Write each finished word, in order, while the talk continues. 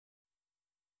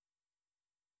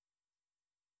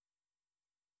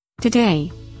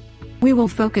Today, we will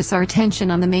focus our attention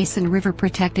on the Mason River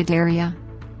Protected Area.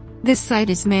 This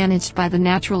site is managed by the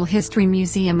Natural History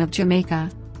Museum of Jamaica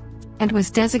and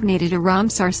was designated a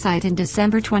Ramsar site in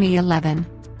December 2011.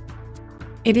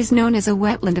 It is known as a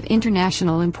wetland of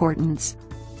international importance.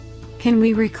 Can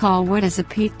we recall what is a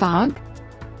peat bog?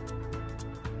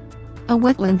 A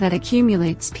wetland that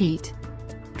accumulates peat.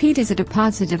 Peat is a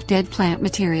deposit of dead plant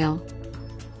material,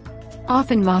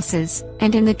 often mosses,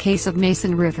 and in the case of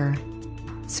Mason River,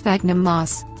 sphagnum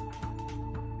moss.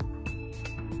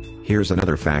 Here's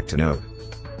another fact to note.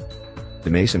 The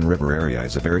Mason River area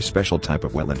is a very special type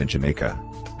of wetland in Jamaica.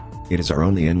 It is our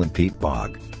only inland peat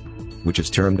bog, which is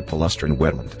termed a palustrine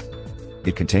wetland.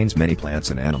 It contains many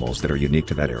plants and animals that are unique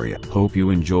to that area. Hope you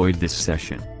enjoyed this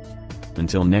session.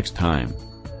 Until next time.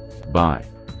 Bye.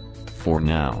 For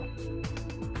now.